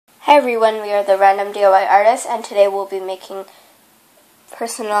Hi everyone, we are the Random DIY Artists, and today we'll be making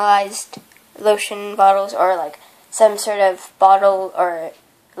personalized lotion bottles, or like some sort of bottle or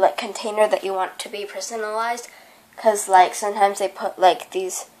like container that you want to be personalized, because like sometimes they put like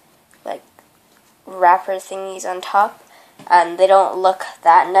these like wrapper thingies on top and they don't look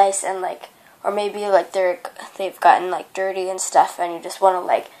that nice, and like, or maybe like they've gotten like dirty and stuff, and you just want to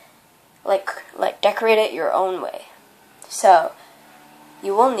like decorate it your own way. So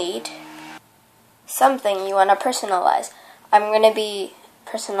you will need something you want to personalize. I'm going to be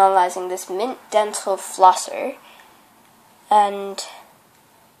personalizing this mint dental flosser, and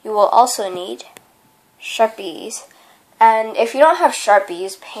you will also need Sharpies. And if you don't have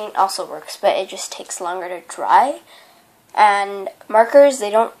Sharpies, paint also works, but it just takes longer to dry. And markers, they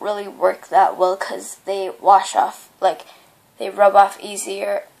don't really work that well because they wash off, like they rub off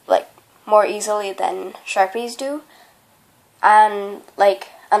easier, like more easily than Sharpies do. And like,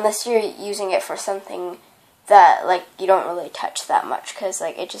 unless you're using it for something that like you don't really touch that much, because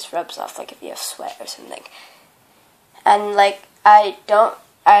like it just rubs off, like if you have sweat or something. And like I don't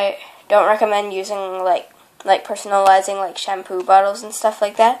recommend using like personalizing like shampoo bottles and stuff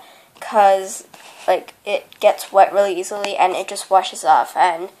like that, because like it gets wet really easily and it just washes off,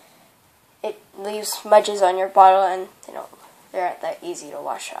 and it leaves smudges on your bottle, and they aren't that easy to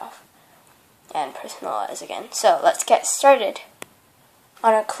wash off and personalize again. So let's get started.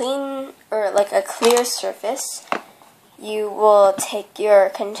 On a clean or like a clear surface, you will take your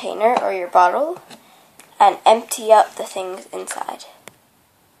container or your bottle and empty out the things inside.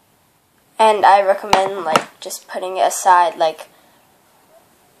 And I recommend like just putting it aside, like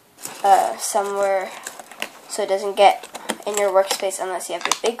somewhere so it doesn't get in your workspace unless you have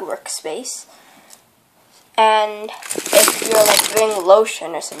a big workspace. And if you're like doing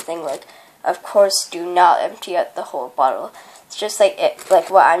lotion or something, like, of course, do not empty out the whole bottle. It's just like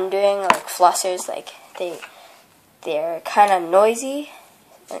like what I'm doing. Like flossers, like they're kind of noisy,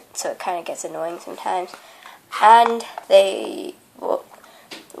 so it kind of gets annoying sometimes. And this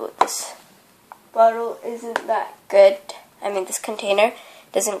bottle isn't that good. I mean, this container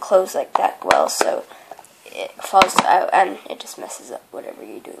doesn't close like that well, so it falls out and it just messes up whatever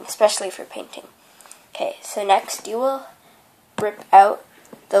you're doing, especially for painting. Okay, so next you will rip out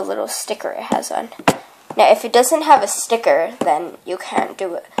the little sticker it has on. Now, if it doesn't have a sticker, then you can't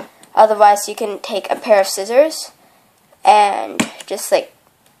do it. Otherwise, you can take a pair of scissors and just say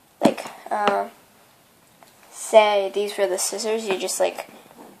these were the scissors. You just like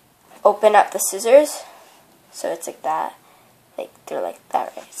open up the scissors, so it's like that. Like they're like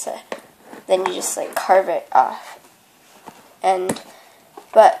that, right? So then you just like carve it off,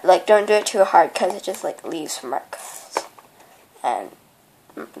 but like don't do it too hard because it just like leaves marks, and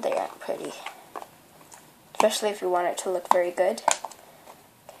they aren't pretty, especially if you want it to look very good.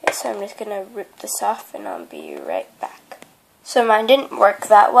 Okay, so I'm just gonna rip this off and I'll be right back. So mine didn't work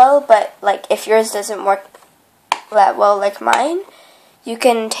that well, but like if yours doesn't work that well like mine, you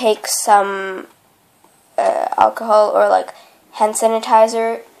can take some alcohol or like hand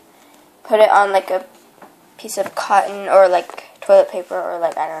sanitizer, put it on like a piece of cotton or like toilet paper or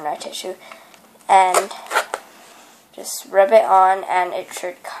like, I don't know, tissue, and just rub it on, and it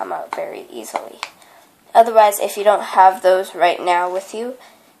should come out very easily. Otherwise, if you don't have those right now with you,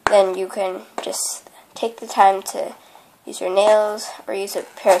 then you can just take the time to use your nails or use a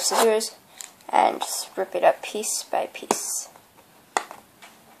pair of scissors and just rip it up piece by piece.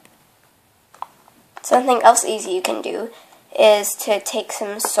 Something else easy you can do is to take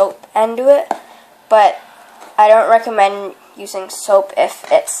some soap and do it, but I don't recommend using soap if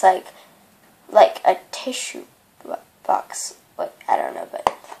it's like a tissue box, like, I don't know,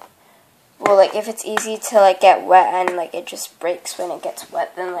 but well, like if it's easy to like get wet and like it just breaks when it gets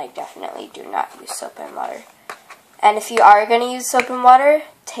wet, then like definitely do not use soap and water. And if you are going to use soap and water,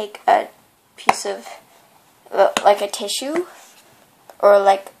 take a piece of like a tissue or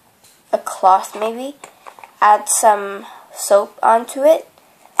like a cloth maybe, add some soap onto it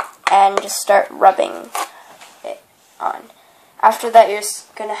and just start rubbing it on. After that, you're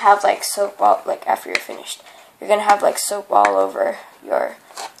going to have like soap all, like after you're finished, you're going to have like soap all over your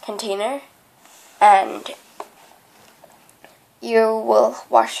container, and you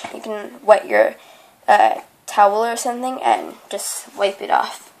can wet your towel or something and just wipe it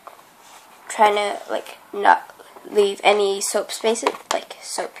off, trying to like not leave any soap spaces, like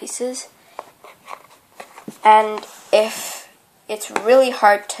soap pieces. And if it's really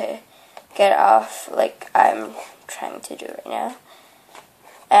hard to get off, like I'm trying to do right now,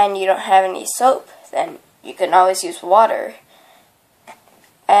 and you don't have any soap, then you can always use water,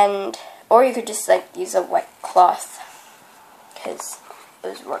 or you could just like use a wet cloth, because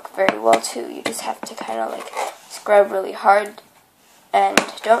those work very well too. You just have to kind of like scrub really hard, and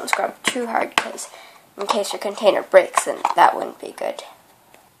don't scrub too hard because in case your container breaks, then that wouldn't be good.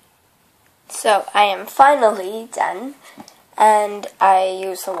 So I am finally done, and I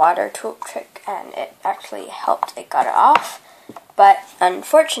used the water tool trick and it actually helped. It got it off, but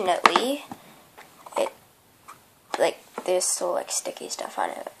unfortunately there's still like sticky stuff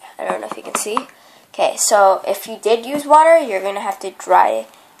on it. I don't know if you can see. Okay, so if you did use water, you're gonna have to dry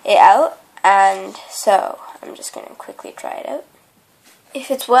it out, and so I'm just gonna quickly dry it out.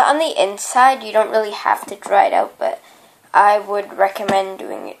 If it's wet on the inside, you don't really have to dry it out, but I would recommend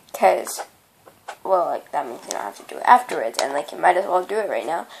doing it because, well, like that means you don't have to do it afterwards, and like you might as well do it right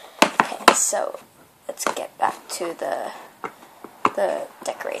now. Okay, so let's get back to the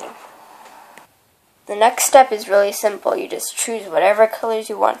decorating. The next step is really simple. You just choose whatever colors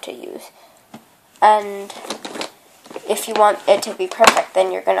you want to use. And if you want it to be perfect,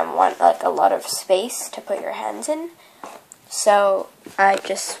 then you're going to want like a lot of space to put your hands in. So I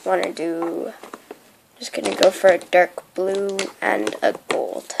just want to just going to go for a dark blue and a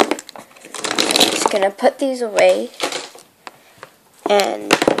gold. I'm just going to put these away.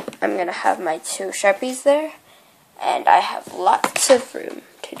 And I'm going to have my 2 Sharpies there. And I have lots of room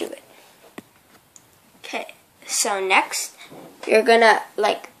to do it. Okay, so next you're gonna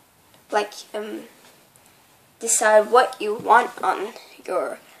decide what you want on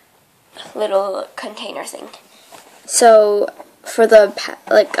your little container thing. So for the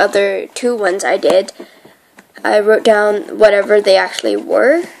other 2 ones I did, I wrote down whatever they actually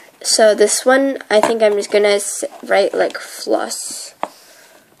were. So this one, I think I'm just gonna write like floss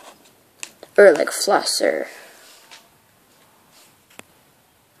or like flosser.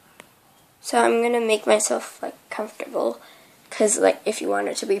 So I'm going to make myself like comfortable because like if you want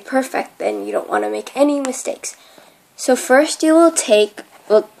it to be perfect, then you don't want to make any mistakes. So first you will take,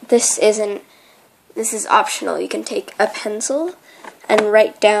 well, this is optional. You can take a pencil and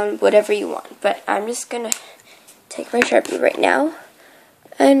write down whatever you want. But I'm just going to take my Sharpie right now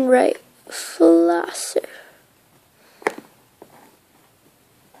and write flosser.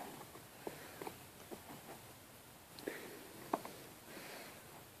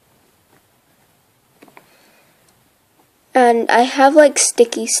 And I have like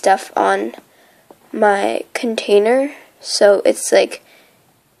sticky stuff on my container, so it's like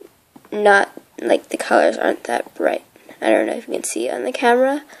not like the colors aren't that bright. I don't know if you can see it on the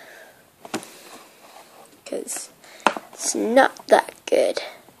camera because it's not that good.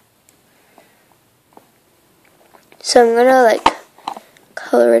 So I'm gonna like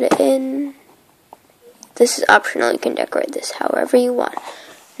color it in. This is optional. You can decorate this however you want.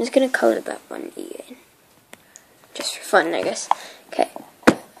 I'm just gonna color that one in. Just for fun, I guess. Okay.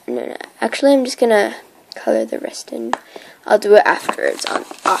 No. Actually, I'm just gonna color the rest in. I'll do it afterwards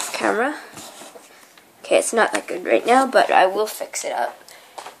off camera. Okay, it's not that good right now, but I will fix it up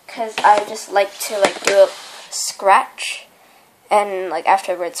because I just like to do a scratch and like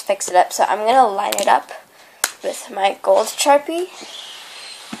afterwards fix it up. So I'm gonna line it up with my gold Sharpie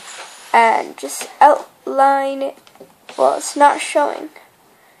and just outline it. Well, it's not showing.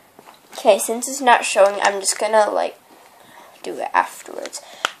 Okay, since it's not showing, I'm just gonna do it afterwards.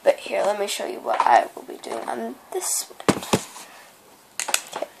 But here, let me show you what I will be doing on this one.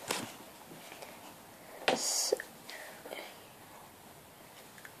 Okay. So,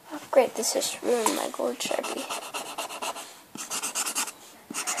 oh great, this just ruined my gold Sharpie.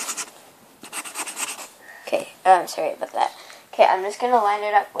 Okay, I'm sorry about that. Okay, I'm just gonna line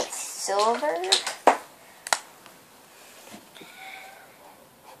it up with silver.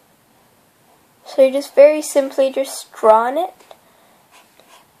 So you just very simply just draw on it.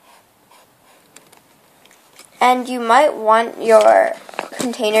 And you might want your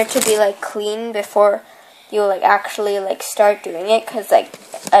container to be clean before you actually start doing it, because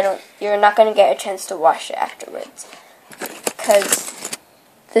you're not going to get a chance to wash it afterwards. Because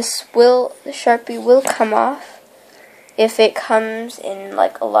the Sharpie will come off if it comes in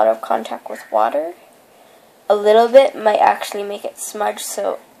a lot of contact with water. A little bit might actually make it smudge,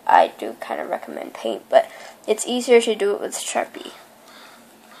 so I do kind of recommend paint, but it's easier to do it with Sharpie.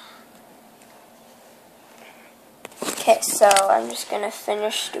 Okay, so I'm just going to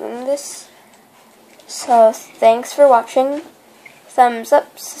finish doing this. So thanks for watching. Thumbs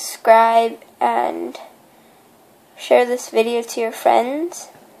up, subscribe, and share this video to your friends.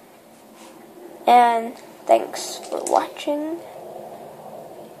 And thanks for watching.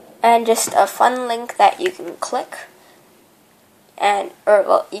 And just a fun link that you can click.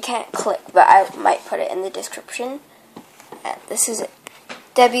 Well, you can't click, but I might put it in the description. And this is it.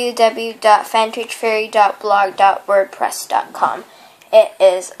 www.fantageFairy.blog.wordpress.com. it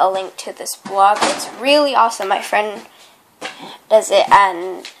is a link to this blog. It's really awesome. My friend does it,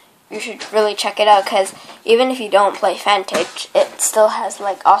 and you should really check it out, because even if you don't play Fantage, it still has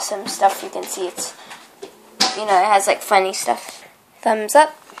like awesome stuff. You can see it's, it has like funny stuff. Thumbs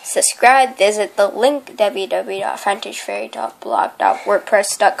up, subscribe, visit the link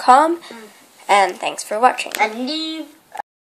www.fantagefairy.blog.wordpress.com, and thanks for watching. And leave